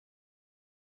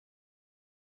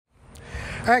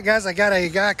Alright guys, I got a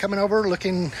guy coming over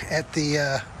looking at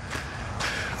the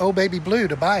old baby blue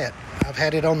to buy it. I've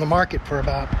had it on the market for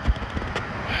about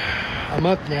a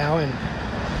month now, and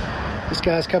this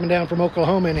guy's coming down from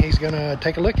Oklahoma and he's gonna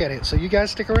take a look at it. So you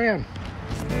guys stick around.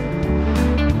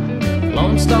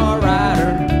 Lone Star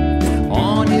Rider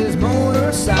on his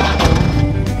motorcycle,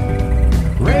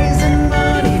 raising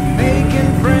money,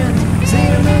 making friends,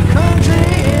 seeing the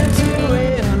country into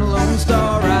it. Lone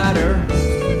Star Rider.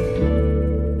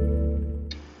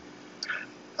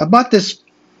 I bought this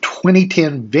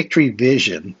 2010 Victory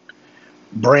Vision,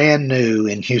 brand new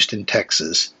in Houston,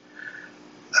 Texas.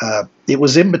 It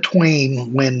was in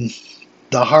between when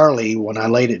the Harley, when I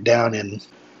laid it down in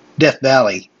Death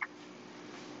Valley.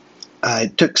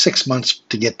 It took 6 months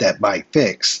to get that bike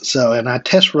fixed. So, and I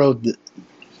test rode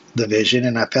the Vision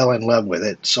and I fell in love with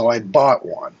it. So I bought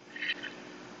one.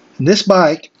 And this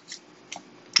bike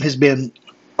has been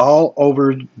all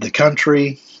over the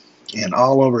country and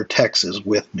all over Texas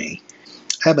with me.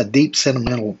 I have a deep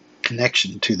sentimental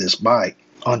connection to this bike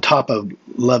on top of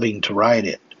loving to ride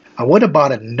it. I would have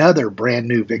bought another brand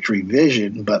new Victory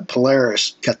Vision, but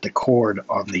Polaris cut the cord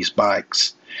on these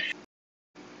bikes.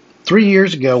 3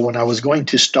 years ago, when I was going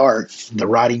to start the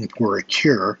Riding for a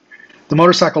Cure, the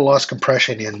motorcycle lost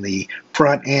compression in the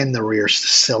front and the rear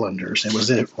cylinders. It was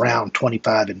at around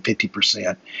 25 and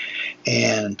 50%.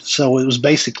 And so it was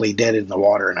basically dead in the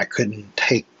water, and I couldn't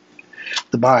take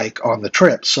the bike on the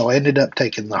trip. So I ended up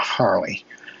taking the Harley.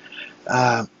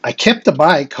 I kept the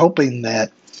bike hoping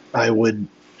that I would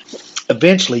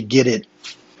eventually get it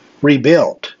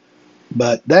rebuilt,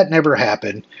 but that never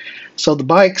happened. So the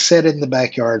bike sat in the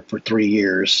backyard for 3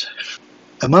 years.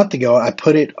 A month ago, I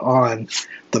put it on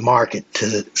the market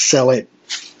to sell it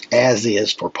as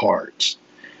is for parts.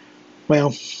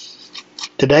 Well,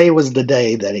 today was the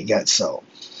day that it got sold.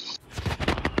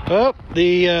 Well,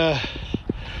 the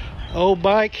old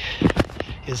bike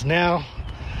is now,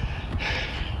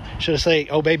 should I say,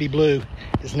 old baby blue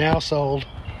is now sold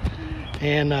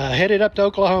and headed up to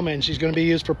Oklahoma, and she's going to be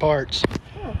used for parts.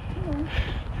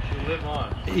 She'll live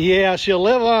on. Yeah, she'll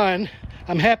live on.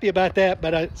 I'm happy about that,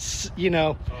 but you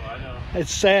know, I know.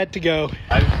 it's sad to go.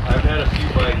 I've had a few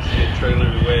bikes get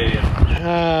trailered away. And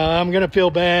I'm going to feel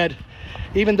bad,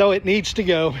 even though it needs to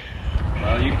go.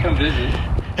 well, you can come visit.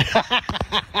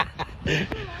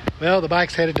 Well, the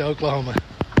bike's headed to Oklahoma.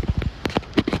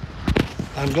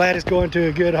 I'm glad it's going to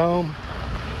a good home.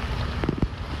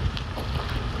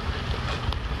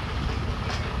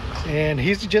 And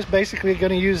he's just basically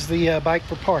going to use the bike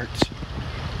for parts.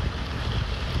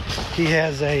 He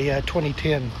has a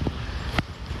 2010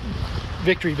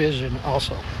 Victory Vision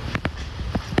also.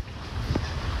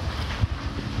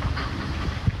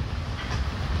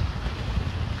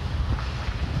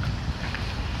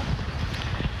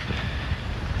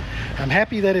 I'm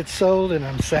happy that it's sold, and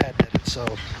I'm sad that it's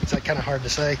sold. It's kind of hard to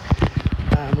say.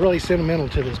 I'm really sentimental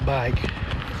to this bike.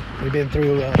 We've been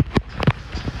through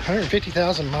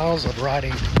 150,000 miles of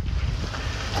riding.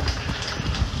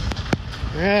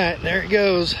 All right, there it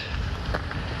goes.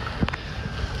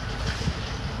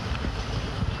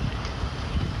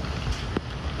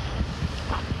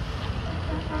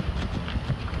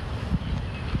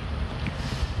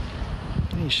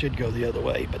 He should go the other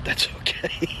way, but that's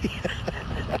okay.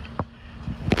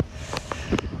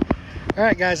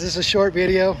 Alright guys, this is a short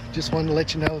video. Just wanted to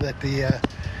let you know that the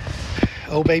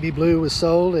old baby blue was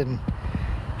sold, and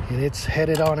it's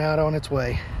headed on out on its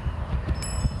way.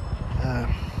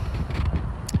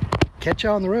 Catch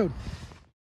you on the road.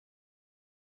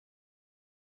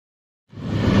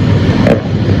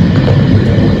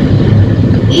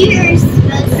 He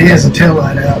has a tail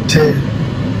light out too.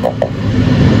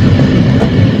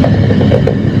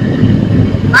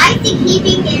 I think he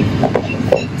thinks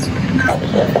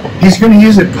He's going to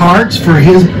use it parts for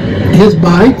his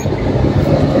bike.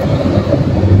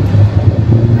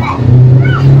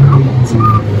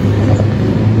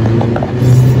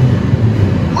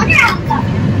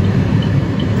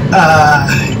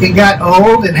 It got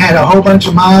old and had a whole bunch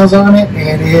of miles on it,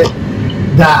 and it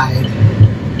died.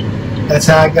 That's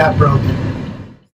how it got broken.